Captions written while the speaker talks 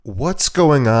What's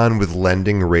going on with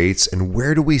lending rates and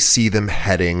where do we see them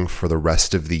heading for the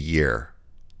rest of the year?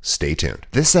 Stay tuned.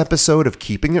 This episode of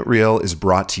Keeping It Real is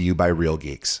brought to you by Real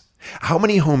Geeks. How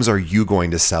many homes are you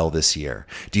going to sell this year?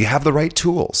 Do you have the right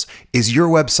tools? Is your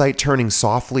website turning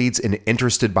soft leads into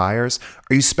interested buyers?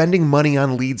 Are you spending money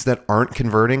on leads that aren't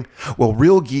converting? Well,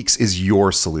 Real Geeks is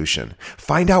your solution.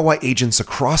 Find out why agents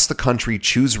across the country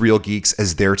choose Real Geeks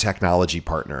as their technology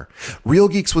partner. Real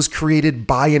Geeks was created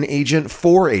by an agent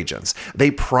for agents. They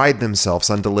pride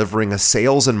themselves on delivering a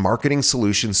sales and marketing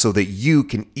solution so that you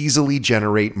can easily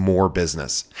generate more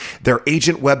business. Their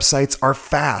agent websites are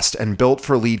fast and built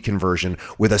for lead conversion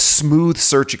with a smooth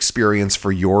search experience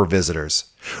for your visitors.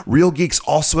 Real Geeks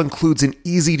also includes an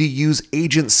easy-to-use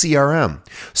agent CRM.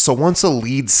 So once a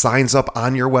lead signs up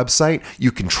on your website,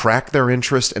 you can track their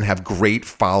interest and have great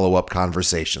follow-up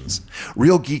conversations.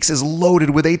 Real Geeks is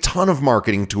loaded with a ton of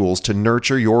marketing tools to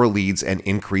nurture your leads and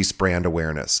increase brand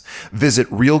awareness. Visit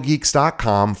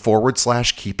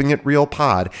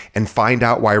realgeeks.com/keepingitrealpod and find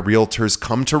out why realtors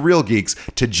come to Real Geeks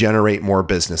to generate more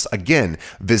business. Again,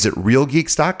 visit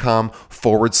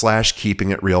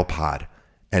realgeeks.com/keepingitrealpod.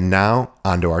 And now,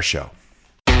 on to our show.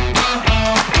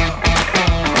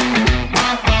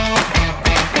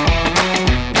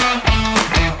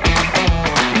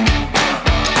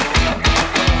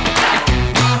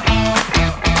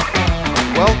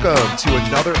 Welcome to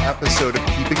another episode of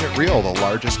Keeping It Real, the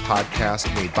largest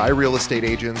podcast made by real estate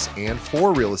agents and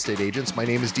for real estate agents. My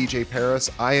name is DJ Paris.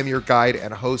 I am your guide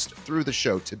and host through the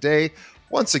show. Today,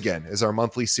 once again, is our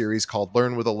monthly series called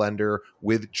Learn with a Lender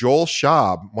with Joel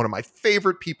Schaub, one of my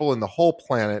favorite people in the whole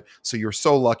planet. So you're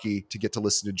so lucky to get to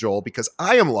listen to Joel because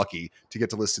I am lucky to get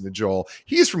to listen to Joel.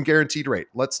 He is from Guaranteed Rate.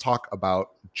 Let's talk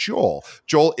about Joel.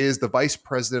 Joel is the vice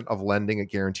president of lending at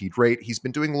Guaranteed Rate. He's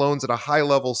been doing loans at a high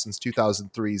level since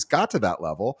 2003. He's got to that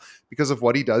level because of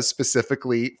what he does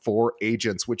specifically for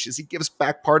agents, which is he gives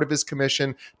back part of his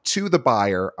commission to the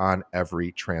buyer on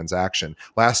every transaction.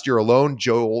 Last year alone,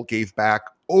 Joel gave back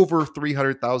over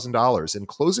 $300,000 in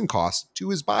closing costs to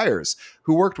his buyers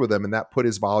who worked with him, and that put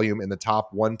his volume in the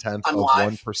top 1/10 of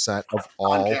 1% of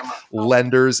all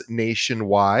lenders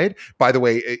nationwide. By the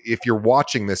way, if you're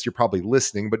watching this, you're probably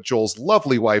listening, but Joel's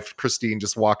lovely wife, Christine,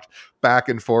 just walked back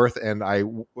and forth, and I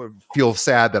feel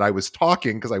sad that I was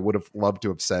talking because I would have loved to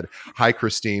have said, "Hi,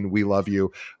 Christine, we love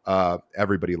you."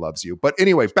 Everybody loves you. But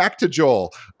anyway, back to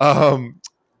Joel.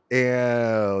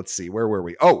 And let's see, where were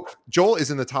we? Oh, Joel is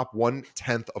in the top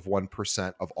 1/10 of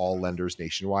 1% of all lenders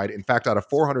nationwide. In fact, out of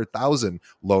 400,000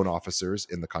 loan officers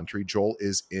in the country, Joel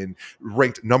is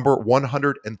ranked number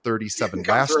 137.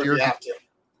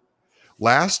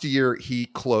 Last year, he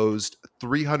closed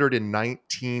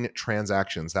 319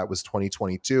 transactions. That was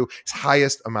 2022, his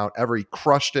highest amount ever. He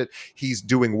crushed it. He's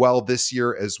doing well this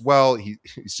year as well.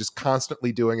 He's just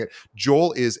constantly doing it.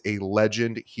 Joel is a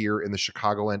legend here in the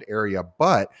Chicagoland area,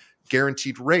 but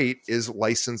Guaranteed Rate is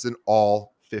licensed in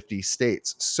all 50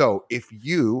 states. So if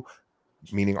you,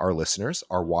 meaning our listeners,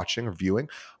 are watching or viewing,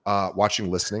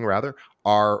 listening rather,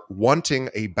 are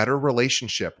wanting a better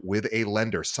relationship with a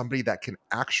lender, somebody that can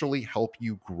actually help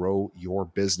you grow your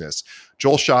business,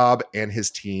 Joel Schaub and his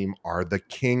team are the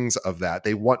kings of that.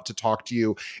 They want to talk to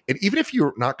you. And even if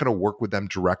you're not going to work with them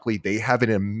directly, they have an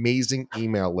amazing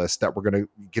email list that we're going to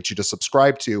get you to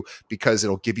subscribe to because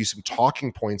it'll give you some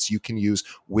talking points you can use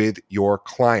with your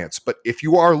clients. But if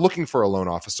you are looking for a loan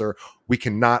officer, we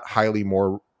cannot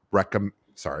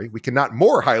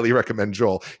more highly recommend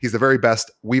Joel. He's the very best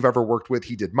we've ever worked with.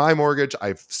 He did my mortgage.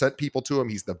 I've sent people to him.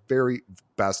 He's the very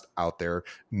best out there.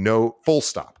 No, full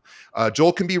stop.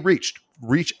 Joel can be reached.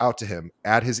 Reach out to him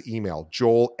at his email,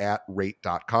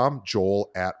 joel@rate.com,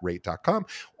 joel@rate.com,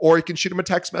 or you can shoot him a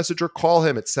text message or call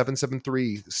him at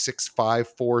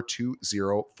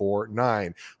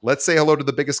 773-654-2049. Let's say hello to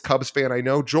the biggest Cubs fan I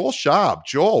know, Joel Schaub.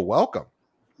 Joel, welcome.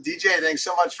 DJ, thanks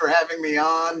so much for having me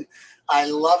on. I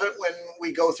love it when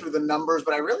we go through the numbers,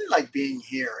 but I really like being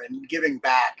here and giving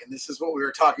back. And this is what we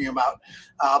were talking about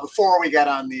before we got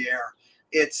on the air.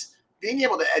 It's being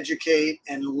able to educate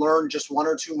and learn just one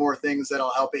or two more things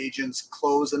that'll help agents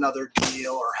close another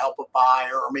deal or help a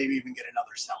buyer or maybe even get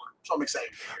another seller. So I'm excited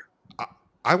to be here.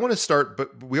 I want to start,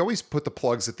 but we always put the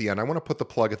plugs at the end. I want to put the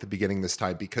plug at the beginning this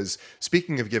time because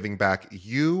speaking of giving back,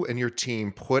 you and your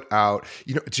team put out,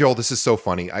 Joel, this is so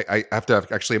funny.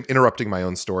 I'm interrupting my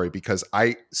own story because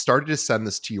I started to send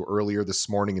this to you earlier this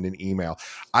morning in an email.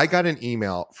 I got an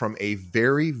email from a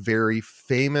very, very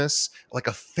famous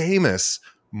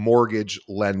mortgage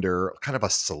lender, kind of a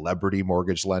celebrity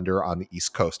mortgage lender on the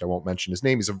East Coast. I won't mention his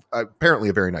name. He's apparently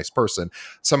a very nice person.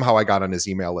 Somehow I got on his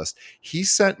email list. He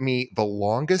sent me the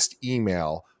longest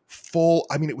email full.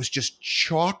 I mean, it was just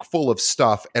chock full of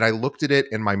stuff. And I looked at it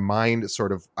and my mind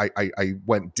sort of, I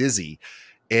went dizzy.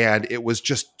 And it was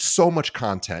just so much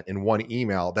content in one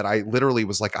email that I literally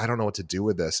was like, I don't know what to do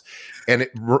with this. And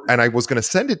I was going to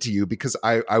send it to you because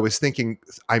I was thinking,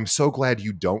 I'm so glad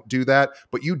you don't do that.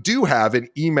 But you do have an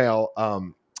email uh,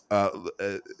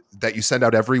 uh, that you send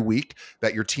out every week,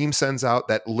 that your team sends out,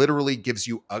 that literally gives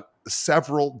you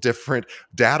several different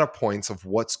data points of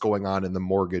what's going on in the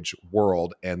mortgage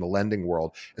world and the lending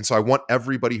world. And so I want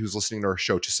everybody who's listening to our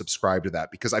show to subscribe to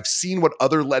that, because I've seen what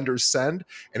other lenders send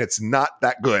and it's not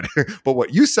that good, but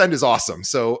what you send is awesome.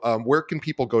 So where can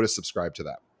people go to subscribe to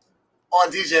that? On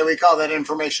DJ, we call that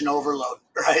information overload,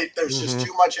 right? There's just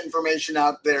too much information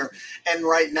out there. And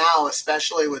right now,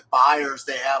 especially with buyers,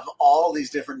 they have all these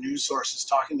different news sources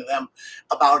talking to them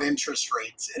about interest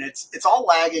rates. And it's all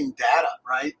lagging data,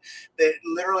 right? They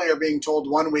literally are being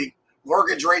told one week,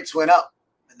 mortgage rates went up,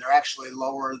 and they're actually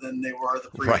lower than they were the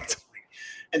previous week.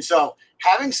 And so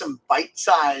having some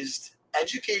bite-sized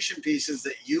education pieces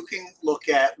that you can look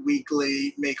at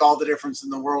weekly make all the difference in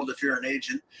the world if you're an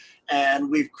agent. And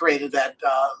we've created that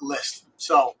list.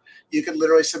 So you could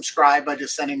literally subscribe by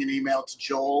just sending an email to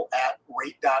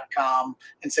joel@rate.com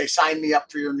and say, sign me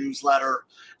up for your newsletter.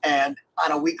 And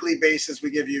on a weekly basis, we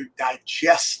give you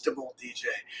digestible, DJ,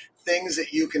 things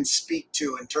that you can speak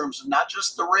to in terms of not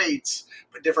just the rates,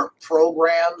 but different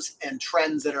programs and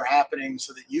trends that are happening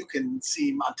so that you can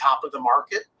seem on top of the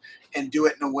market and do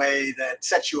it in a way that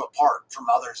sets you apart from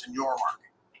others in your market.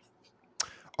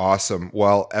 Awesome.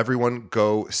 Well, everyone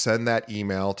go send that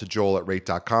email to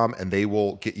joel@rate.com and they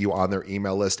will get you on their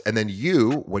email list. And then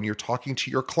you, when you're talking to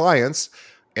your clients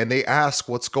and they ask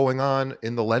what's going on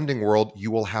in the lending world, you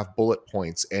will have bullet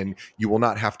points and you will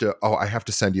not have to, I have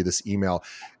to send you this email.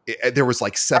 There was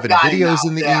like 7 videos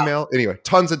in the email. Anyway,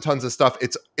 tons and tons of stuff.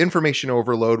 It's information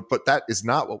overload, but that is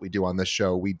not what we do on this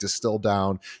show. We distill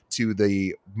down to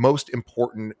the most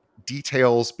important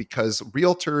details, because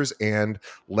realtors and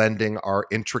lending are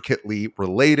intricately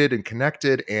related and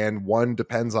connected, and one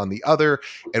depends on the other,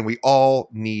 and we all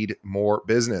need more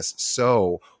business.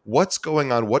 So what's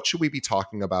going on? What should we be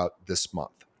talking about this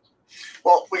month?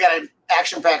 Well, we got an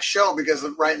action-packed show because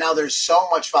right now there's so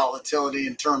much volatility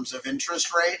in terms of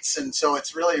interest rates. And so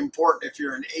it's really important if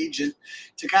you're an agent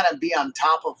to kind of be on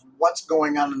top of what's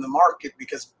going on in the market,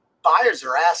 because buyers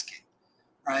are asking,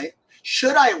 right?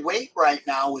 Should I wait right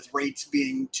now with rates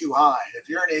being too high? If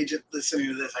you're an agent listening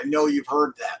to this, I know you've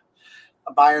heard that.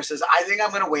 A buyer says, I think I'm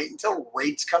going to wait until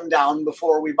rates come down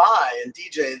before we buy. And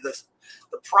DJ, the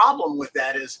problem with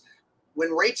that is when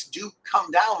rates do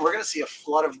come down, we're going to see a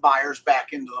flood of buyers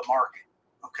back into the market.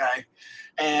 Okay.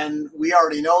 And we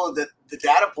already know that the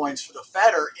data points for the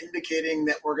Fed are indicating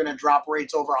that we're going to drop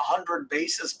rates over 100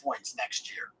 basis points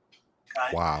next year.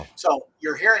 Okay. Wow. So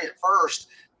you're hearing it first.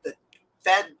 The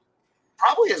Fed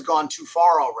probably has gone too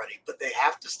far already, but they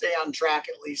have to stay on track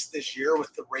at least this year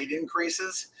with the rate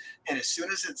increases. And as soon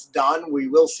as it's done, we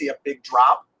will see a big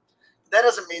drop. That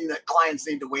doesn't mean that clients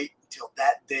need to wait until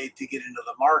that day to get into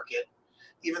the market,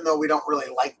 even though we don't really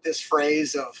like this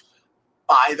phrase of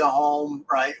buy the home,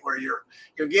 right? Where you're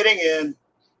getting in,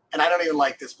 and I don't even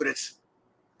like this, but it's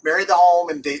marry the home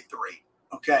and date the rate,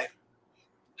 okay?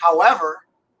 However,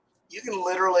 you can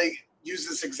literally use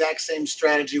this exact same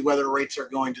strategy whether rates are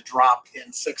going to drop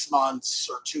in 6 months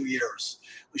or 2 years.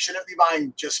 We shouldn't be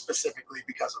buying just specifically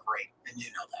because of rate, and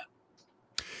you know that.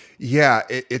 Yeah,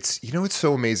 it's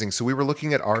so amazing. So we were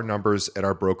looking at our numbers at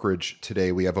our brokerage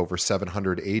today. We have over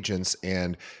 700 agents,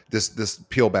 and this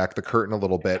peel back the curtain a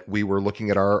little bit. We were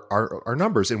looking at our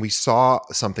numbers, and we saw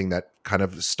something that kind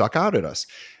of stuck out at us,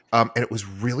 and it was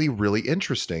really, really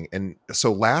interesting. And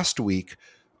so last week,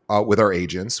 with our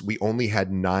agents, we only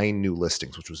had 9 new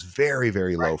listings, which was very,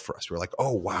 very low for us. We're like,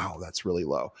 oh, wow, that's really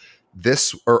low.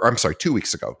 2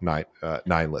 weeks ago,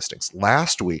 9 listings.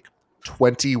 Last week,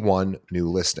 21 new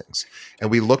listings.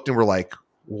 And we looked and we're like,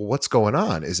 well, what's going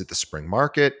on? Is it the spring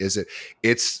market? It's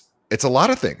a lot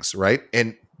of things, right?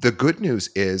 And the good news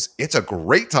is it's a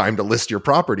great time to list your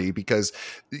property because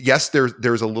yes,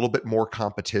 there's a little bit more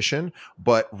competition,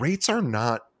 but rates are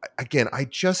not, again, I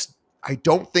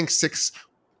don't think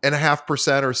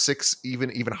 6.5% or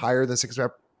even higher than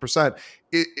 6.5%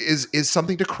 is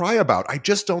something to cry about. I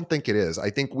just don't think it is. I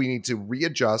think we need to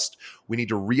readjust. We need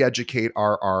to re-educate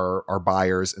our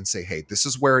buyers and say, hey, this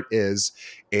is where it is.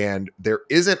 And there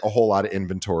isn't a whole lot of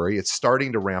inventory. It's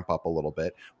starting to ramp up a little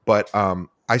bit, but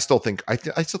I still think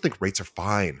rates are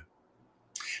fine.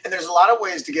 And there's a lot of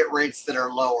ways to get rates that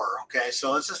are lower. Okay.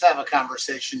 So let's just have a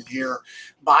conversation here.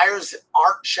 Buyers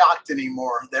aren't shocked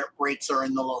anymore that rates are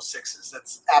in the low sixes.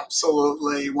 That's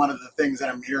absolutely one of the things that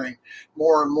I'm hearing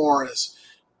more and more is,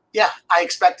 yeah, I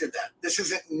expected that. This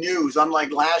isn't news,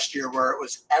 unlike last year where it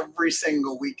was every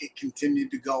single week it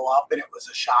continued to go up and it was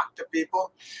a shock to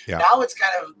people. Yeah. Now it's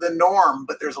kind of the norm,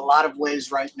 but there's a lot of ways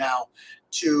right now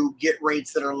to get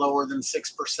rates that are lower than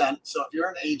 6%. So if you're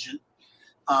an agent,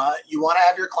 you want to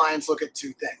have your clients look at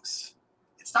two things.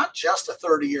 It's not just a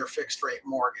 30-year fixed rate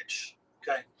mortgage,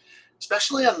 okay?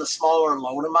 Especially on the smaller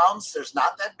loan amounts, there's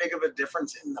not that big of a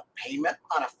difference in the payment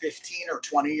on a 15 or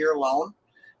 20-year loan.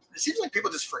 It seems like people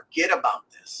just forget about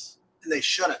this, and they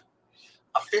shouldn't.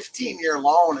 A 15-year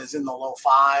loan is in the low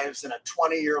fives, and a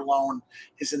 20-year loan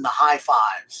is in the high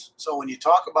fives. So when you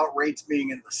talk about rates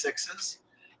being in the sixes,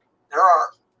 there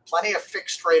are plenty of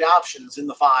fixed rate options in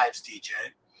the fives, DJ.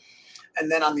 And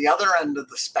then on the other end of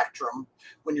the spectrum,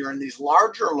 when you're in these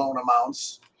larger loan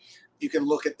amounts, you can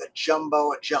look at the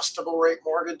jumbo adjustable rate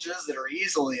mortgages that are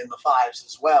easily in the fives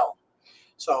as well.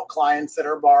 So clients that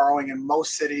are borrowing in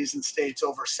most cities and states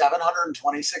over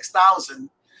 $726,000,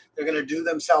 they're going to do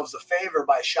themselves a favor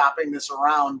by shopping this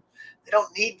around. They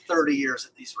don't need 30 years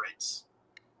at these rates.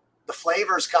 The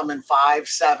flavors come in 5,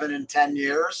 7, and 10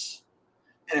 years.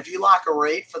 And if you lock a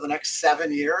rate for the next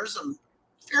 7 years, I'm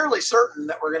fairly certain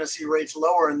that we're going to see rates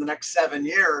lower in the next 7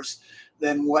 years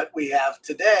than what we have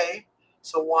today.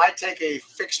 So why take a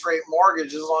fixed rate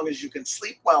mortgage as long as you can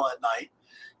sleep well at night?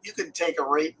 You could take a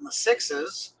rate in the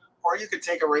sixes, or you could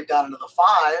take a rate down into the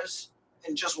fives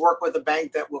and just work with a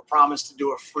bank that will promise to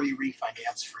do a free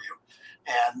refinance for you.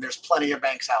 And there's plenty of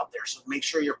banks out there. So make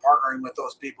sure you're partnering with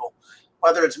those people,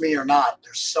 whether it's me or not.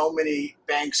 There's so many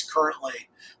banks currently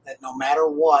that no matter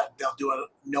what, they'll do a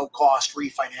no cost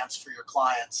refinance for your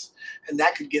clients. And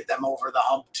that could get them over the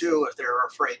hump too if they're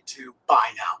afraid to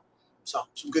buy now. So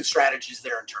some good strategies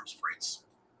there in terms of rates.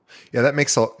 Yeah, that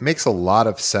makes a lot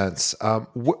of sense.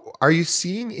 Are you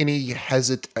seeing any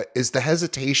is the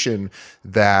hesitation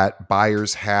that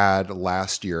buyers had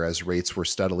last year as rates were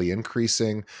steadily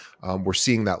increasing? We're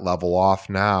seeing that level off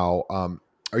now.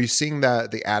 Are you seeing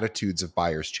that the attitudes of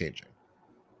buyers changing?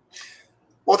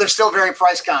 Well, they're still very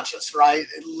price conscious, right?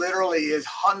 It literally is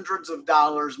hundreds of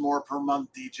dollars more per month,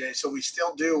 DJ. So we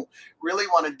still do really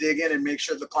want to dig in and make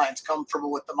sure the client's comfortable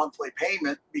with the monthly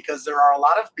payment, because there are a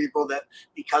lot of people that,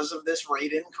 because of this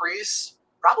rate increase,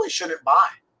 probably shouldn't buy.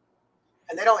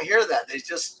 And they don't hear that. They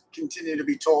just continue to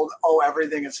be told, oh,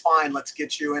 everything is fine. Let's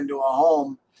get you into a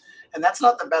home. And that's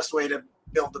not the best way to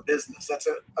build a business. That's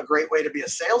a great way to be a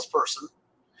salesperson.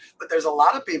 But there's a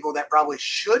lot of people that probably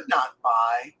should not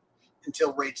buy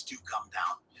until rates do come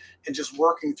down. And just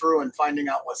working through and finding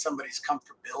out what somebody's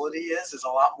comfortability is a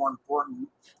lot more important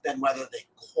than whether they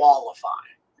qualify.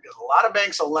 Because a lot of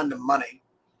banks will lend them money.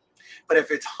 But if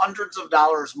it's hundreds of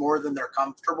dollars more than they're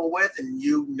comfortable with, and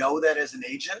you know that as an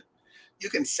agent,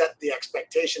 you can set the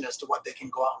expectation as to what they can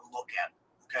go out and look at.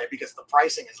 Okay, because the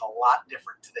pricing is a lot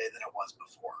different today than it was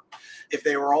before. If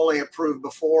they were only approved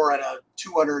before at a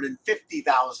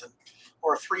 $250,000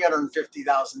 or a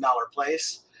 $350,000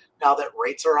 place, now that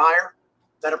rates are higher,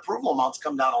 that approval amounts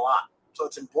come down a lot. So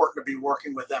it's important to be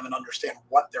working with them and understand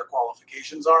what their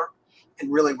qualifications are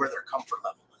and really where their comfort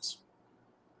level is.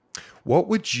 What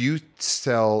would you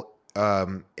tell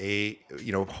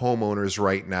homeowners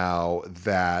right now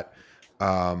that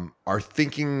are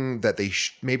thinking that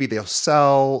maybe they'll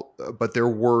sell, but they're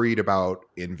worried about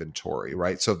inventory,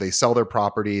 right? So if they sell their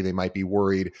property, they might be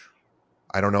worried,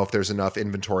 I don't know if there's enough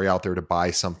inventory out there to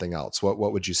buy something else. What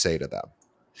would you say to them?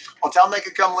 I'll tell them they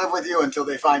can come live with you until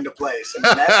they find a place. I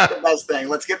mean, that's the best thing.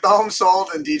 Let's get the home sold,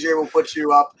 and DJ will put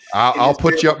you up. I'll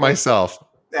put you up myself.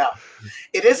 Yeah.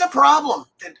 It is a problem.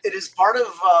 It is part of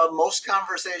most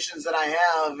conversations that I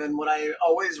have. And what I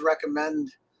always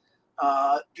recommend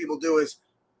people do is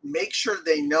make sure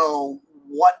they know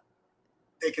what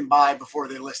they can buy before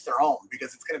they list their home,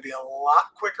 because it's going to be a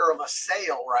lot quicker of a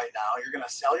sale right now. You're going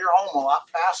to sell your home a lot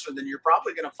faster than you're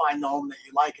probably going to find the home that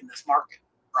you like in this market,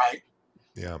 right?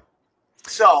 Yeah.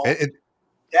 So,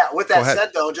 with that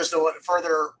said, though, just to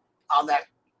further on that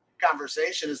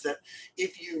conversation is that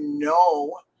if you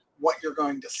know what you're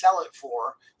going to sell it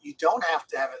for, you don't have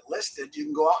to have it listed. You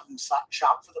can go out and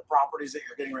shop for the properties that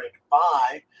you're getting ready to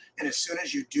buy. And as soon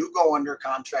as you do go under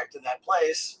contract to that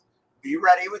place, be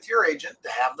ready with your agent to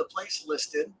have the place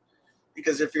listed.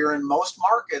 Because if you're in most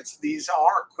markets, these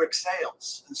are quick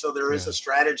sales. And so there is a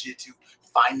strategy to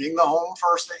finding the home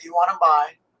first that you want to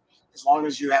buy. As long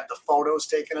as you have the photos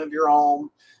taken of your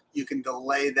home, you can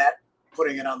delay that,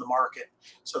 putting it on the market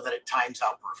so that it times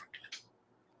out perfectly.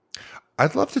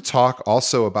 I'd love to talk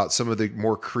also about some of the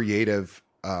more creative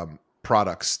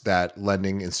products that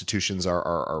lending institutions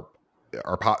or that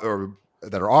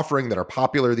are offering that are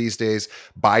popular these days.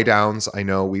 Buy downs. I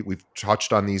know we've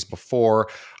touched on these before.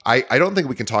 I don't think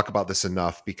we can talk about this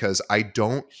enough because I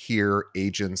don't hear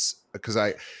agents because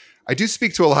I do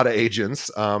speak to a lot of agents,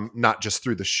 not just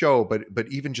through the show, but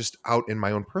even just out in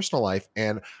my own personal life.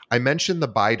 And I mentioned the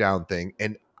buy down thing,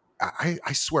 and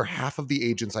I swear half of the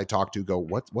agents I talk to go,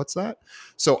 what's that?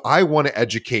 So I want to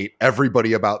educate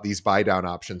everybody about these buy down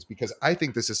options because I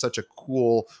think this is such a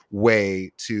cool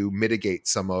way to mitigate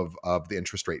some of the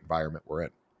interest rate environment we're in.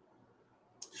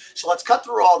 So let's cut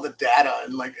through all the data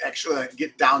and actually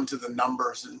get down to the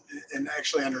numbers and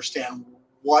actually understand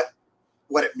what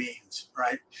it means,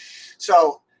 right?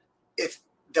 So if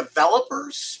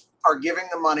developers are giving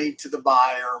the money to the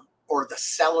buyer or the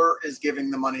seller is giving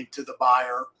the money to the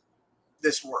buyer,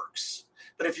 this works.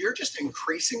 But if you're just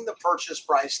increasing the purchase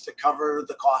price to cover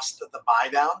the cost of the buy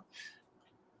down,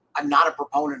 I'm not a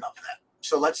proponent of that.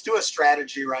 So let's do a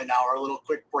strategy right now, or a little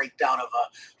quick breakdown of a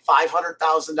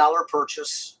 $500,000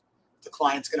 purchase. The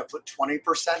client's going to put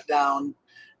 20% down,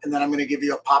 and then I'm going to give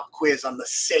you a pop quiz on the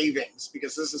savings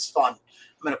because this is fun.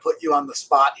 I'm going to put you on the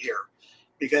spot here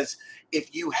because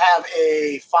if you have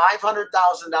a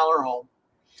 $500,000 home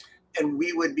and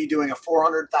we would be doing a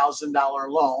 $400,000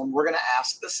 loan, we're going to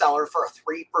ask the seller for a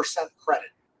 3%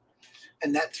 credit.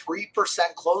 And that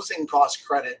 3% closing cost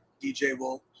credit, DJ,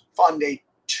 will fund a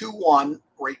 2-1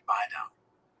 rate buy down.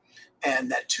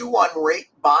 And that 2-1 rate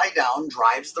buy down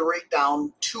drives the rate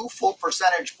down 2 full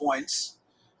percentage points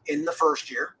in the first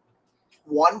year,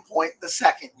 1 point the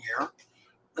second year,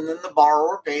 and then the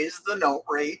borrower pays the note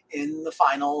rate in the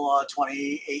final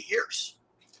 28 years.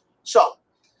 So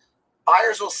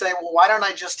buyers will say, well, why don't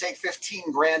I just take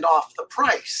 15 grand off the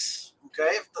price?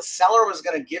 Okay, if the seller was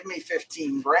going to give me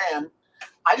 15 grand,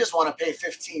 I just want to pay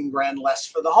 15 grand less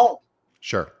for the home.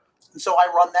 Sure. And so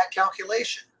I run that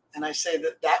calculation and I say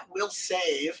that will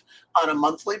save on a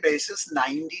monthly basis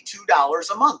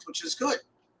 $92 a month, which is good.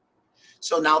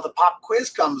 So now the pop quiz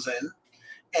comes in.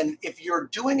 And if you're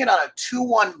doing it on a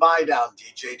 2-1 buy down,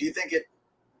 DJ, do you think it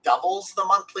doubles the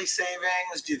monthly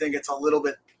savings? Do you think it's a little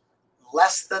bit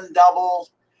less than double?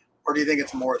 Or do you think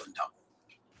it's more than double?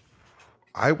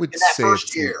 I would in that say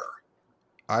first year.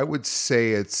 I would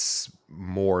say it's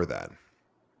more than.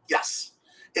 Yes,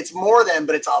 it's more than,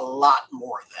 but it's a lot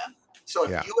more than. So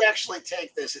if you actually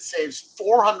take this, it saves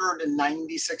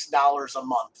 $496 a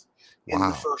month in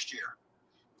the first year.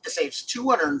 It saves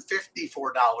 $254 a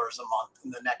month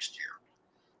in the next year.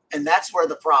 And that's where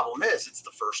the problem is. It's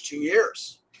the first 2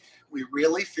 years. We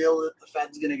really feel that the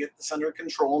Fed's going to get this under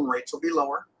control and rates will be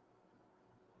lower.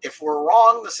 If we're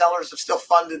wrong, the sellers have still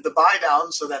funded the buy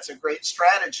down, so that's a great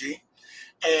strategy.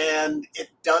 And it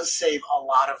does save a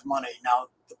lot of money. Now,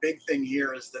 the big thing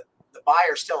here is that the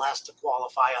buyer still has to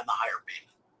qualify on the higher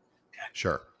payment. Okay?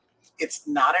 Sure. It's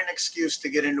not an excuse to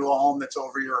get into a home that's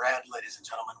over your head, ladies and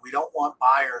gentlemen. We don't want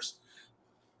buyers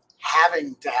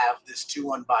having to have this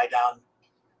 2-1 buy down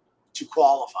to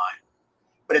qualify.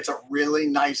 But it's a really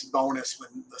nice bonus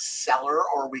when the seller,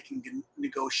 or we can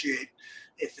negotiate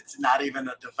if it's not even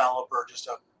a developer, just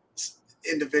a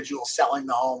individual selling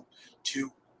the home,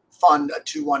 to fund a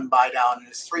 2-1 buy down. And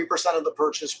it's 3% of the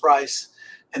purchase price.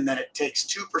 And then it takes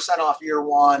 2% off year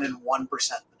one and 1%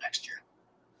 the next year.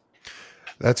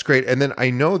 That's great. And then I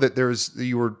know that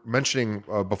you were mentioning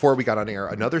before we got on air,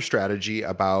 another strategy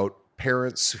about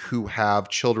parents who have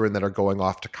children that are going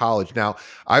off to college. Now,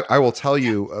 I will tell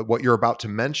you what you're about to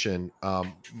mention.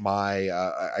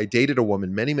 I dated a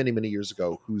woman many, many, many years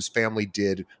ago whose family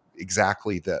did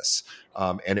exactly this.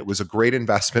 And it was a great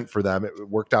investment for them. It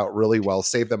worked out really well,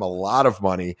 saved them a lot of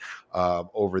money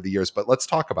over the years. But let's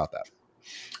talk about that.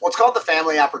 Well, it's called the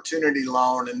Family Opportunity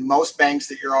Loan, and most banks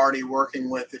that you're already working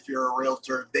with, if you're a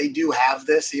realtor, they do have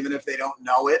this, even if they don't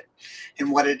know it.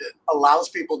 And what it allows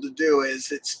people to do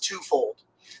is it's twofold.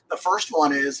 The first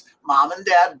one is mom and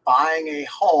dad buying a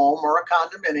home or a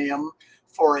condominium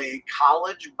for a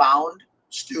college-bound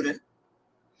student.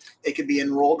 They could be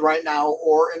enrolled right now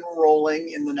or enrolling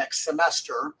in the next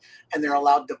semester, and they're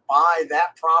allowed to buy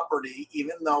that property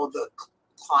even though the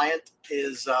client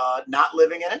is not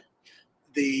living in it.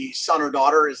 The son or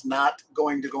daughter is not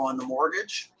going to go on the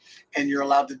mortgage, and you're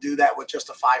allowed to do that with just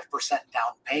a 5% down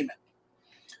payment.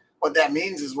 What that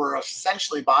means is we're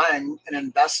essentially buying an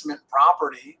investment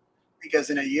property, because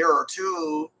in a year or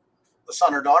two, the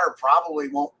son or daughter probably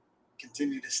won't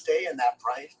continue to stay in that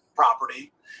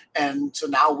property. And so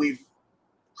now we've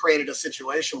created a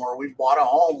situation where we've bought a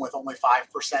home with only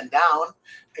 5% down,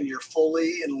 and you're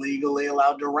fully and legally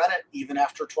allowed to rent it even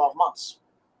after 12 months.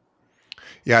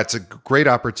 Yeah, it's a great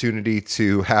opportunity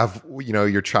to have,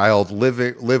 your child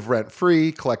live rent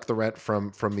free, collect the rent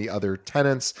from the other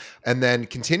tenants, and then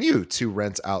continue to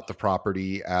rent out the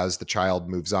property as the child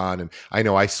moves on. And I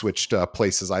know I switched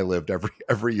places I lived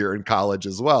every year in college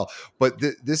as well. But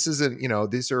this isn't,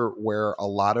 these are where a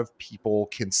lot of people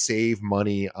can save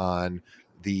money on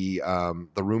the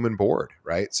room and board,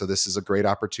 right? So this is a great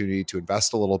opportunity to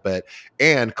invest a little bit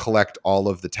and collect all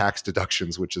of the tax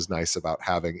deductions, which is nice about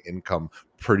having income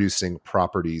producing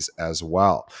properties as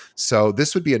well. So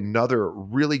this would be another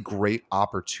really great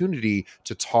opportunity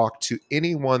to talk to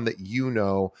anyone that you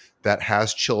know that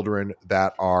has children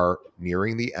that are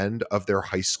nearing the end of their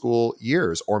high school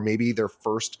years, or maybe their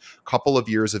first couple of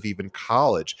years of even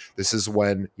college. This is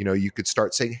when, you could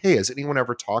start saying, hey, has anyone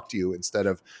ever talked to you, instead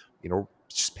of,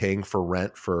 just paying for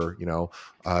rent for,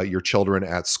 your children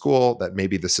at school, that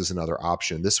maybe this is another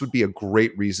option. This would be a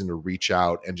great reason to reach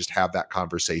out and just have that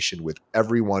conversation with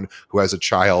everyone who has a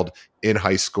child in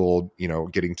high school,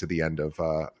 getting to the end of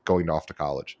going off to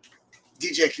college.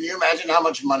 DJ, can you imagine how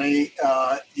much money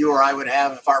you or I would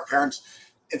have if our parents,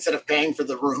 instead of paying for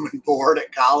the room and board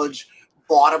at college,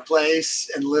 bought a place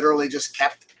and literally just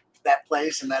kept that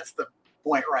place? And that's the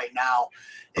point right now.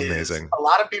 Amazing. A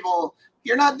lot of people,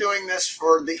 you're not doing this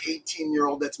for the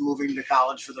 18-year-old that's moving to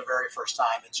college for the very first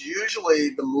time. It's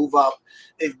usually the move up.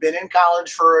 They've been in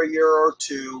college for a year or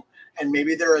two, and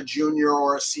maybe they're a junior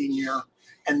or a senior.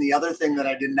 And the other thing that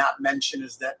I did not mention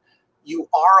is that you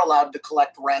are allowed to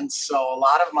collect rents. So a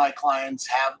lot of my clients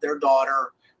have their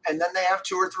daughter, and then they have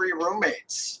 2 or 3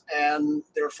 roommates, and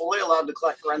they're fully allowed to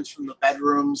collect rents from the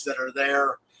bedrooms that are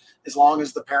there, as long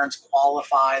as the parents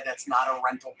qualify. That's not a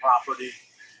rental property.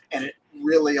 And it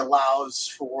really allows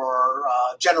for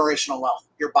generational wealth.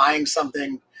 You're buying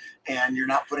something and you're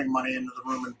not putting money into the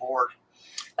room and board.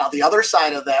 Now, the other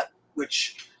side of that,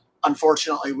 which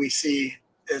unfortunately we see,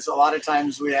 is a lot of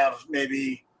times we have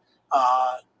maybe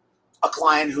a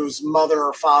client whose mother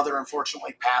or father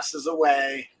unfortunately passes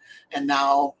away, and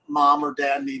now mom or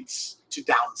dad needs to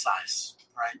downsize,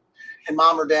 right? And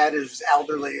mom or dad is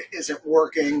elderly, isn't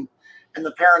working, and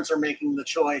the parents are making the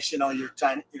choice. You're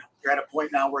at a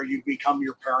point now where you become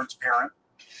your parent's parent,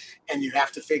 and you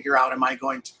have to figure out, am I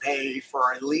going to pay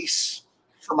for a lease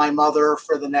for my mother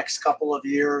for the next couple of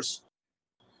years?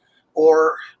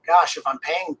 Or, gosh, if I'm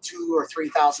paying $2,000 or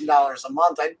 $3,000 a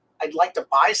month, I'd like to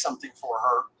buy something for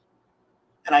her,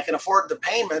 and I can afford the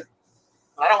payment,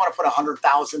 but I don't want to put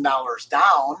 $100,000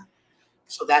 down.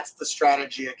 So that's the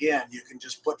strategy again. You can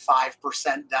just put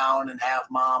 5% down and have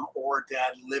mom or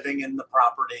dad living in the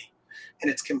property. And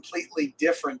it's completely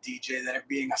different, DJ, than it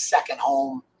being a second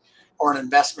home or an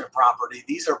investment property.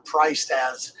 These are priced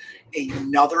as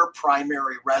another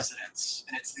primary residence.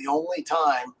 And it's the only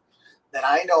time that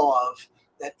I know of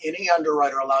that any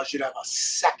underwriter allows you to have a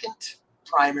second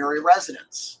primary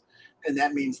residence. And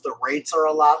that means the rates are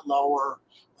a lot lower.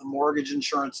 The mortgage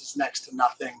insurance is next to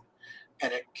nothing,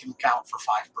 and it can count for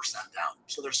 5% down.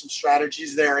 So there's some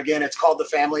strategies there. Again, it's called the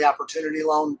Family Opportunity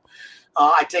Loan.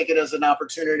 I take it as an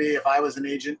opportunity, if I was an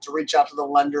agent, to reach out to the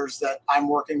lenders that I'm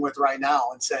working with right now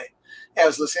and say, hey, I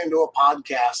was listening to a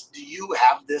podcast. Do you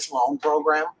have this loan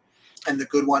program? And the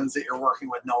good ones that you're working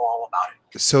with know all about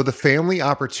it. So the Family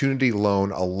Opportunity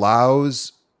Loan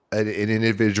allows an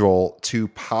individual to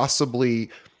possibly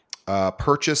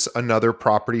purchase another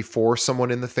property for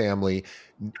someone in the family.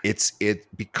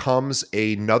 It becomes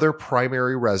another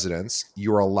primary residence.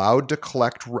 You're allowed to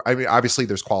collect. I mean, obviously,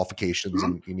 there's qualifications,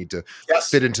 and you need to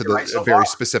fit into a very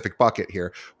specific bucket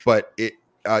here. But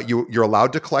you're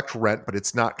allowed to collect rent, but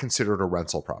it's not considered a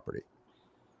rental property.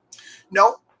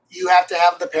 No. You have to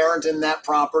have the parent in that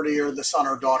property or the son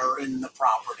or daughter in the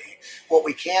property. What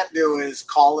we can't do is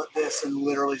call it this and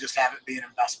literally just have it be an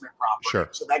investment property. Sure.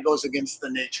 So that goes against the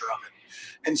nature of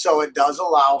it. And so it does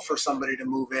allow for somebody to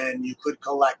move in. You could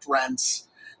collect rents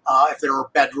if there were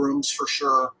bedrooms, for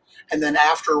sure. And then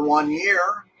after 1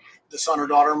 year, the son or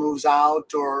daughter moves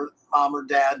out, or mom or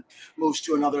dad moves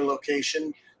to another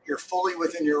location. You're fully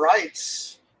within your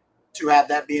rights to have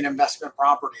that be an investment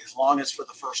property, as long as for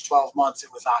the first 12 months it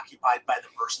was occupied by the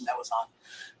person that was on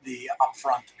the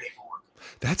upfront paperwork.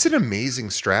 That's an amazing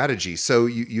strategy. So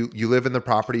you live in the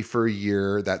property for a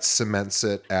year, that cements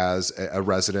it as a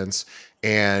residence,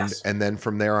 and Yes. and then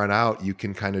from there on out, you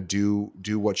can kind of do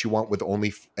what you want with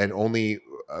only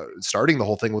starting the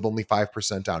whole thing with only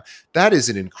 5% down. That is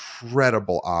an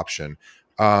incredible option,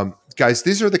 guys.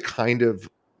 These are the kind of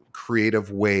creative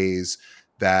ways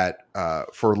that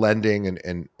for lending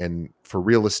and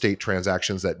real estate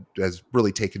transactions that has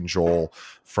really taken Joel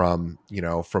from,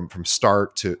 from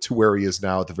start to where he is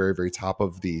now at the very, very top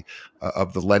of the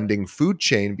lending food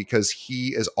chain, because he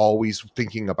is always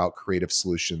thinking about creative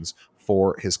solutions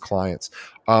for his clients.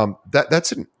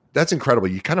 That's incredible.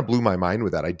 You kind of blew my mind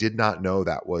with that. I did not know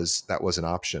that was an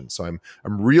option. So I'm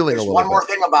reeling There's a little one bit. more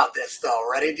thing about this, though.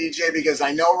 Ready, DJ? Because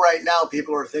I know right now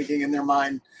people are thinking in their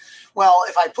mind, well,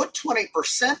 if I put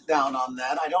 20% down on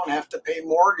that, I don't have to pay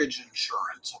mortgage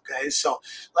insurance. Okay. So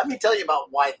let me tell you about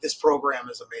why this program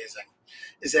is amazing.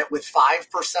 Is that with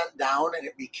 5% down and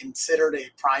it be considered a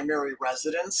primary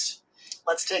residence,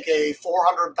 let's take a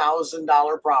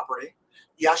 $400,000 property.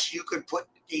 Yes, you could put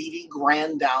 80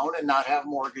 grand down and not have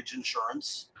mortgage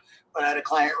insurance. But I had a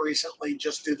client recently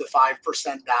just do the 5%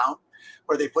 down,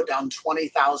 where they put down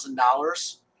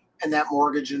 $20,000 and that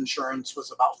mortgage insurance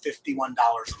was about $51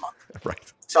 a month.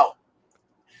 Right. So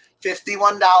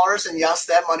 $51, and yes,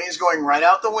 that money is going right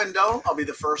out the window. I'll be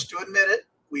the first to admit it.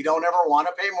 We don't ever want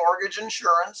to pay mortgage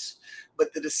insurance,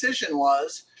 but the decision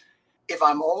was, if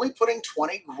I'm only putting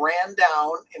 20 grand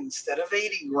down instead of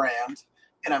 80 grand,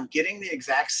 and I'm getting the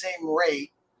exact same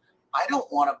rate, I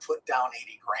don't want to put down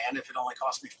 80 grand if it only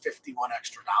costs me 51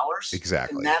 extra dollars.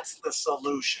 Exactly. And that's the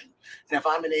solution. And if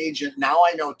I'm an agent, now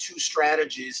I know two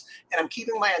strategies, and I'm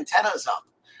keeping my antennas up.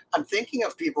 I'm thinking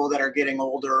of people that are getting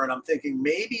older, and I'm thinking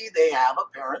maybe they have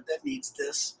a parent that needs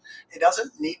this. It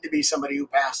doesn't need to be somebody who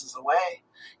passes away.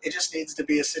 It just needs to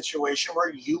be a situation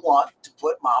where you want to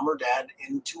put mom or dad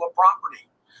into a property,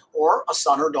 or a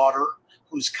son or daughter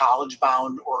who's college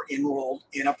bound or enrolled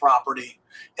in a property.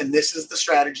 And this is the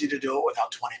strategy to do it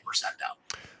without 20%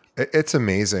 down. It's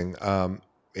amazing.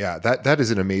 Yeah, that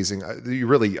is an amazing. You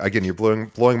really, again, you're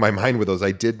blowing my mind with those.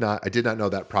 I did not know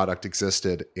that product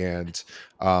existed, and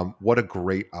what a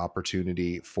great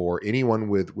opportunity for anyone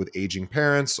with aging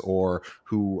parents, or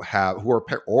who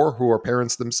are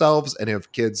parents themselves and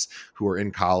have kids who are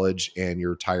in college, and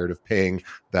you're tired of paying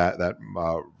that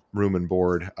room and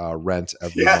board rent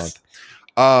every month.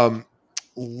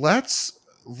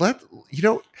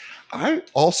 I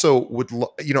also would,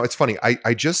 it's funny.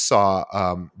 I just saw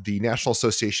the National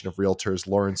Association of Realtors,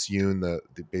 Lawrence Yun,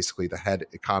 basically the head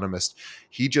economist.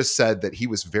 He just said that he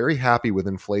was very happy with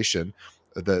inflation.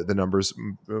 The numbers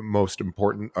most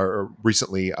important are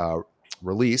recently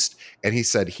released, and he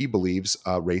said he believes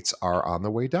rates are on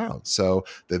the way down. So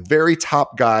the very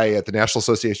top guy at the National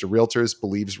Association of Realtors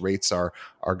believes rates are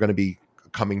going to be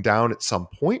coming down at some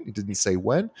point. He didn't say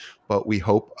when, but we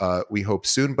hope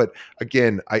soon. But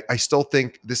again, I still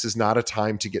think this is not a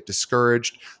time to get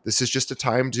discouraged. This is just a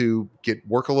time to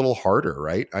work a little harder,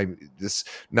 right?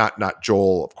 Not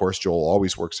Joel, of course. Joel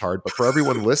always works hard, but for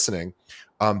everyone listening,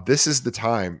 this is the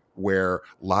time where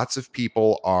lots of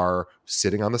people are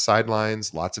sitting on the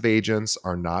sidelines. Lots of agents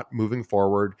are not moving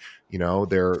forward.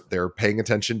 They're paying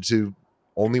attention to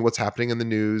only what's happening in the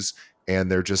news,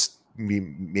 and they're just,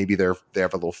 maybe they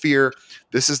have a little fear.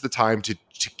 This is the time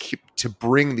to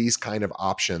bring these kind of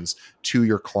options to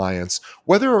your clients,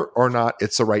 whether or not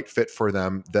it's the right fit for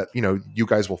them. That you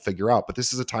guys will figure out. But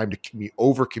this is a time to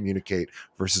over communicate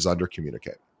versus under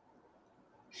communicate.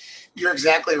 You're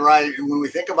exactly right. And when we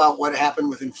think about what happened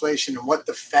with inflation and what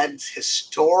the Fed's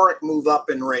historic move up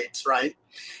in rates, right?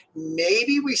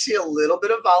 Maybe we see a little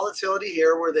bit of volatility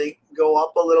here where they go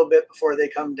up a little bit before they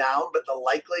come down, but the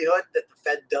likelihood that the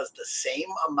Fed does the same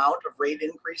amount of rate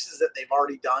increases that they've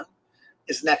already done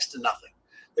is next to nothing.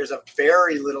 There's a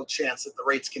very little chance that the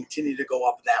rates continue to go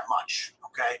up that much.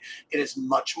 Okay. It is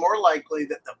much more likely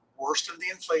that the worst of the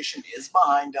inflation is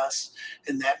behind us.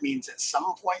 And that means at some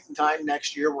point in time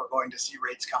next year, we're going to see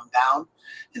rates come down,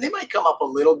 and they might come up a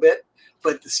little bit,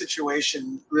 but the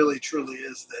situation really truly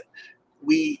is that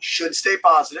we should stay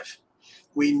positive.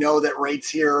 We know that rates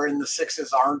here in the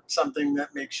sixes aren't something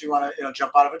that makes you want to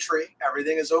jump out of a tree.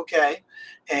 Everything is okay.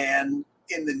 And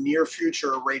in the near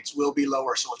future, rates will be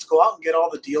lower. So let's go out and get all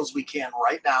the deals we can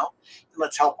right now. And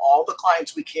let's help all the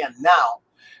clients we can now,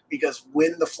 because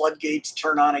when the floodgates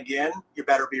turn on again, you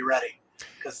better be ready.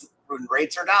 Because when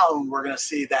rates are down, we're going to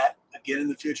see that again in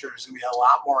the future. There's going to be a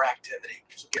lot more activity.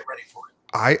 So get ready for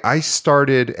it. I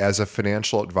started as a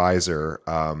financial advisor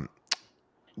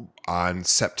on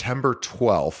September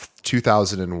 12th,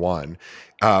 2001,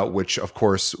 which of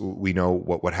course we know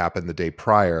what happened the day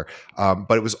prior.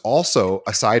 But it was also,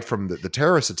 aside from the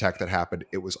terrorist attack that happened,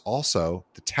 it was also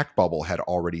the tech bubble had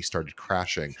already started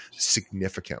crashing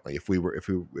significantly if we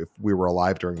were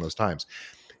alive during those times.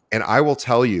 And I will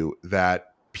tell you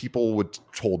that people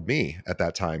told me at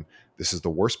that time, this is the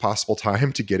worst possible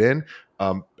time to get in.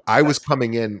 I was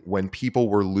coming in when people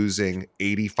were losing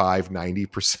 85,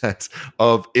 90%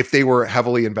 of, if they were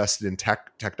heavily invested in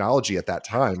technology at that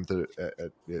time, the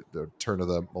turn of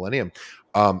the millennium,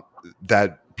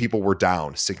 that people were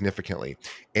down significantly.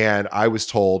 And I was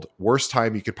told, worst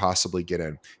time you could possibly get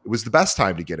in. It was the best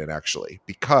time to get in, actually,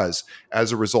 because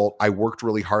as a result, I worked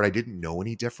really hard. I didn't know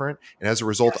any different. And as a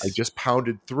result, I just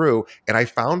pounded through, and I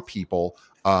found people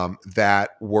that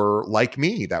were like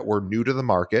me, that were new to the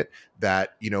market,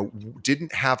 that, you know,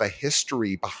 didn't have a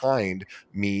history behind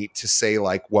me to say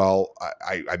like, well,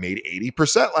 I made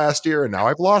 80% last year and now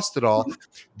I've lost it all.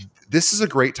 This is a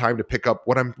great time to pick up.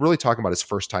 What I'm really talking about is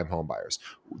first time home buyers.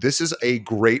 This is a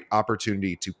great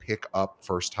opportunity to pick up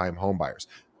first time home buyers.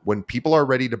 When people are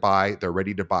ready to buy, they're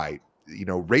ready to buy. You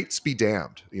know, rates be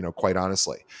damned, you know, quite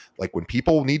honestly. Like when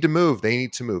people need to move, they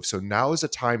need to move. So now is a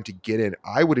time to get in.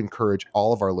 I would encourage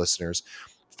all of our listeners,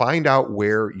 find out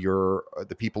where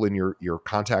the people in your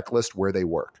contact list, where they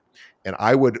work. And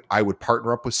I would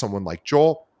partner up with someone like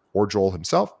Joel or Joel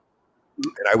himself.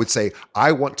 And I would say,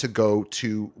 I want to go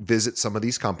to visit some of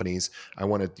these companies. I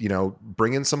want to, you know,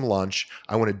 bring in some lunch.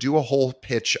 I want to do a whole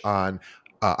pitch on,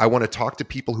 I want to talk to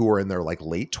people who are in their like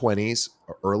late 20s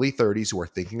or early 30s who are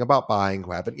thinking about buying,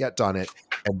 who haven't yet done it.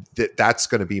 And that's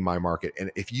going to be my market.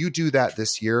 And if you do that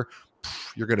this year,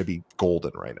 you're going to be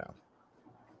golden right now.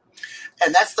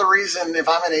 And that's the reason, if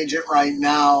I'm an agent right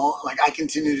now, like I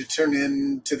continue to tune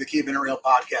in to the Keeping It Real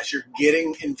podcast. You're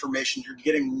getting information. You're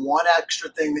getting one extra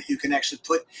thing that you can actually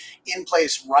put in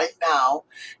place right now.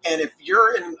 And if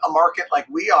you're in a market like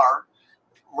we are,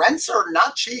 rents are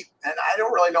not cheap. And I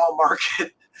don't really know a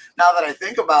market, now that I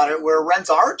think about it, where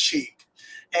rents are cheap.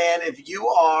 And if you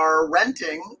are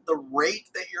renting, the rate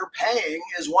that you're paying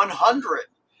is 100.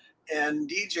 And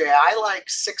DJ, I like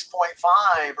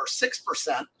 6.5 or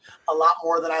 6% a lot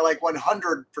more than I like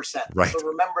 100%. Right. So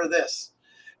remember this.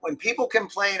 When people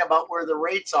complain about where the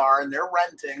rates are and they're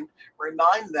renting,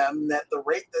 remind them that the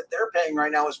rate that they're paying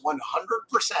right now is 100%.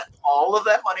 All of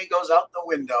that money goes out the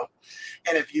window.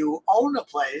 And if you own a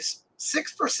place,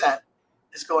 6%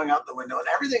 is going out the window, and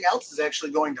everything else is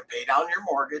actually going to pay down your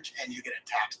mortgage, and you get a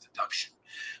tax deduction.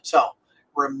 So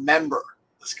remember,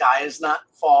 the sky is not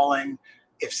falling.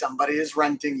 If somebody is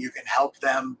renting, you can help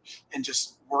them and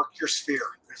just work your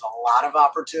sphere. There's a lot of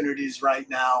opportunities right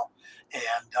now, and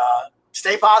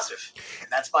stay positive.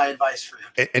 And that's my advice for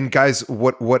you. And guys,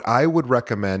 what I would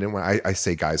recommend, and when I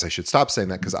say guys, I should stop saying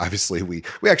that, because obviously we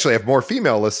actually have more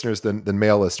female listeners than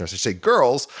male listeners. I say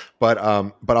girls, but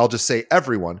I'll just say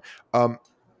everyone.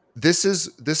 This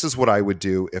is what I would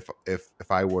do if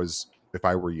I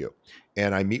were you,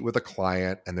 and I meet with a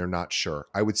client and they're not sure.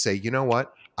 I would say, you know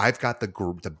what? I've got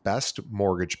the best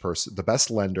mortgage person, the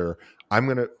best lender.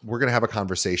 We're gonna have a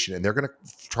conversation, and they're gonna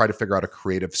try to figure out a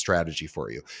creative strategy for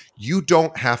you. You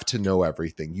don't have to know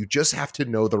everything. You just have to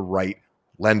know the right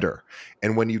lender.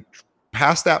 And when you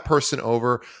pass that person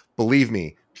over, believe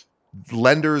me,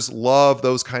 lenders love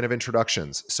those kind of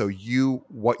introductions. So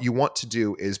what you want to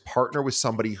do is partner with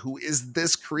somebody who is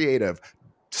this creative,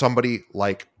 somebody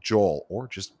like Joel, or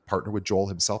just partner with Joel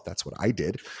himself. That's what I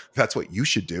did. That's what you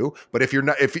should do. But if you're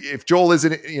not, if Joel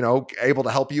isn't, you know, able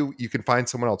to help you, you can find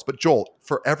someone else. But Joel,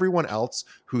 for everyone else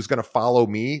who's going to follow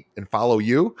me and follow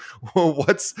you,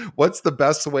 what's the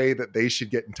best way that they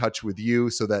should get in touch with you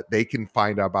so that they can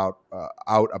find out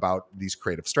about these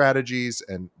creative strategies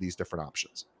and these different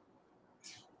options?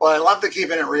 Well, I love the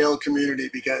Keeping It Real community,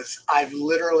 because I've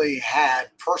literally had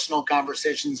personal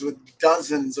conversations with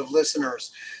dozens of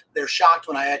listeners. They're shocked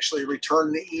when I actually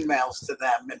return the emails to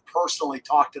them and personally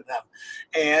talk to them.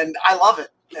 And I love it.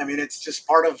 I mean, it's just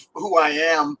part of who I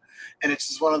am. And it's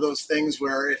just one of those things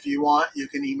where if you want, you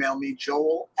can email me,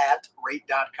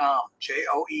 joel@rate.com,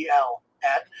 JOEL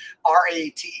at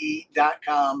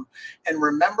RATE.com. And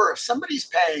remember, if somebody's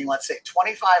paying, let's say,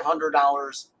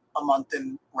 $2,500 a month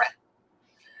in rent,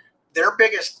 their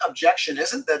biggest objection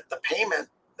isn't that the payment,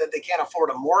 that they can't afford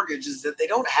a mortgage, is that they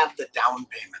don't have the down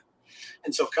payment.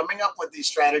 And so coming up with these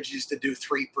strategies to do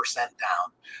 3%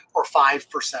 down or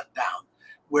 5% down,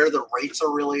 where the rates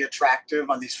are really attractive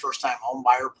on these first-time home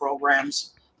buyer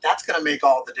programs, that's going to make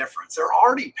all the difference. They're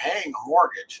already paying a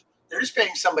mortgage. They're just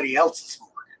paying somebody else's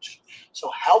mortgage. So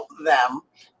help them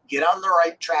get on the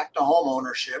right track to home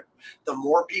ownership. The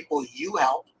more people you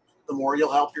help, the more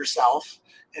you'll help yourself.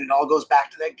 And it all goes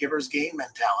back to that giver's gain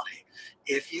mentality.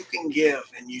 If you can give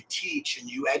and you teach and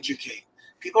you educate,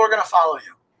 people are going to follow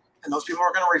you. And those people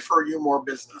are going to refer you more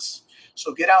business.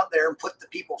 So get out there and put the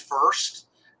people first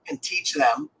and teach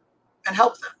them and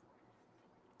help them.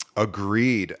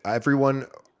 Agreed. Everyone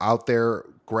out there,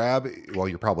 grab, well,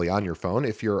 you're probably on your phone.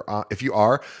 If you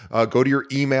are, go to your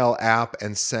email app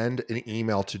and send an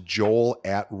email to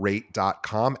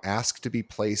joel@rate.com. Ask to be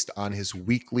placed on his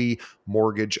weekly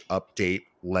mortgage update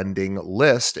lending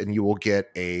list, and you will get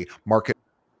a market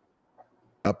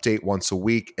update once a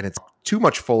week. And it's too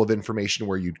much full of information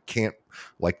where you can't,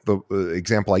 like the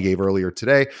example I gave earlier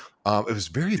today. It was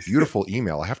very beautiful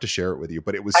email. I have to share it with you,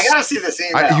 but it was, I gotta see this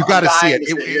email. you got to see it.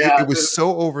 Yeah, it was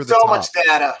so over the so top. much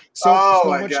data. So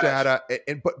much data.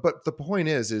 But the point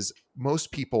is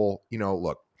most people,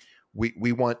 look,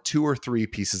 we want 2 or 3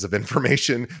 pieces of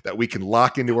information that we can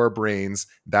lock into our brains.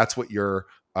 That's what your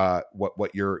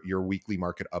weekly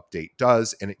market update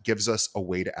does, and it gives us a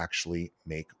way to actually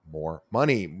make more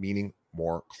money, meaning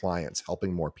more clients,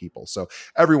 helping more people. So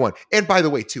everyone, and by the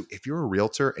way too, if you're a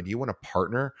realtor and you want to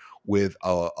partner with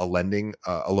a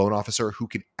loan officer who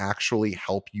can actually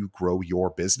help you grow your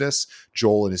business,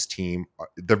 Joel and his team,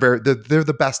 they're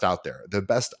the best out there, the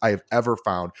best I have ever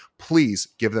found. Please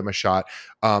give them a shot.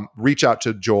 Reach out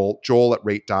to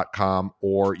joel@rate.com,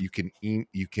 or you can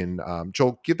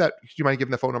Joel, do you mind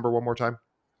giving the phone number one more time?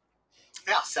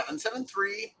 Yeah,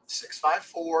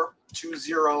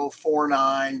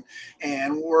 773-654-2049.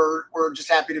 And we're just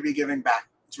happy to be giving back.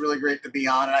 It's really great to be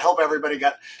on. And I hope everybody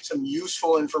got some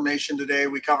useful information today.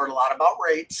 We covered a lot about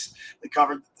rates. We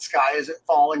covered that the sky isn't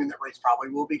falling and that rates probably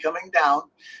will be coming down.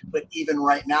 But even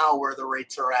right now, where the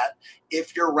rates are at,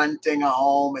 if you're renting a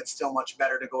home, it's still much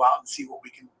better to go out and see what we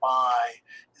can buy.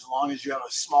 As long as you have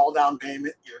a small down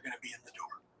payment, you're going to be in the door.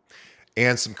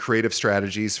 And some creative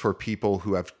strategies for people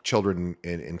who have children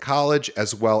in college,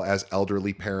 as well as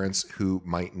elderly parents who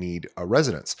might need a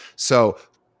residence. So,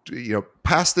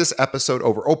 pass this episode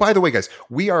over. Oh, by the way, guys,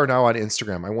 we are now on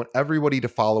Instagram. I want everybody to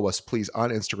follow us, please,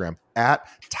 on Instagram at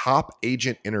Top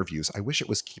Agent Interviews. I wish it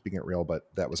was Keeping It Real, but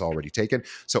that was already taken.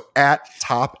 So at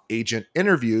Top Agent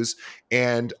Interviews.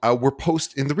 And we're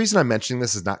posting, and the reason I'm mentioning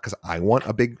this is not because I want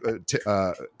a big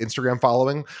Instagram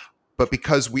following, but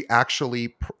because we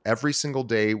actually, every single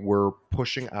day, we're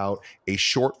pushing out a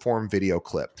short form video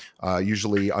clip,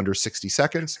 usually under 60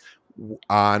 seconds,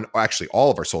 on actually all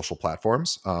of our social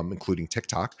platforms, including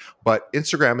TikTok. But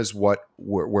Instagram is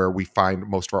where we find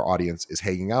most of our audience is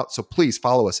hanging out. So please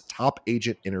follow us, Top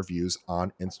Agent Interviews,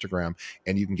 on Instagram,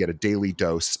 and you can get a daily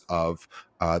dose of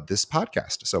this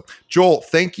podcast. So Joel,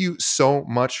 thank you so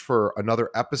much for another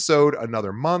episode,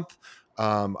 another month.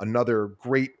 Another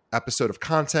great episode of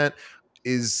content.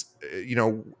 Is,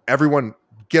 everyone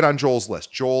get on Joel's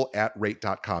list,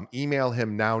 joel@rate.com. Email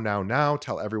him now.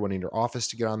 Tell everyone in your office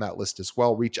to get on that list as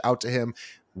well. Reach out to him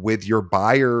with your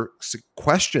buyer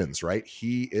questions, right?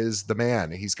 He is the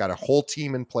man. He's got a whole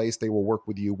team in place. They will work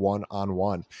with you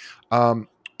one-on-one.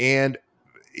 And,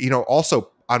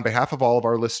 also on behalf of all of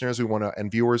our listeners,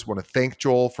 and viewers, want to thank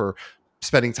Joel for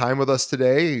spending time with us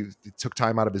today. He took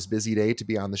time out of his busy day to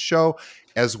be on the show,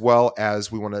 as well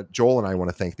as Joel and I want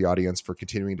to thank the audience for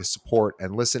continuing to support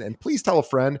and listen. And please tell a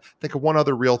friend, think of one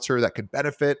other realtor that could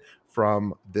benefit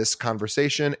from this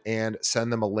conversation, and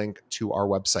send them a link to our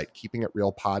website,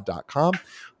 keepingitrealpod.com.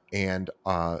 And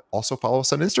also follow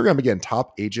us on Instagram again,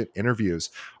 Top Agent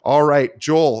Interviews. All right,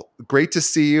 Joel, great to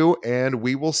see you. And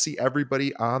we will see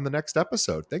everybody on the next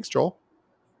episode. Thanks, Joel.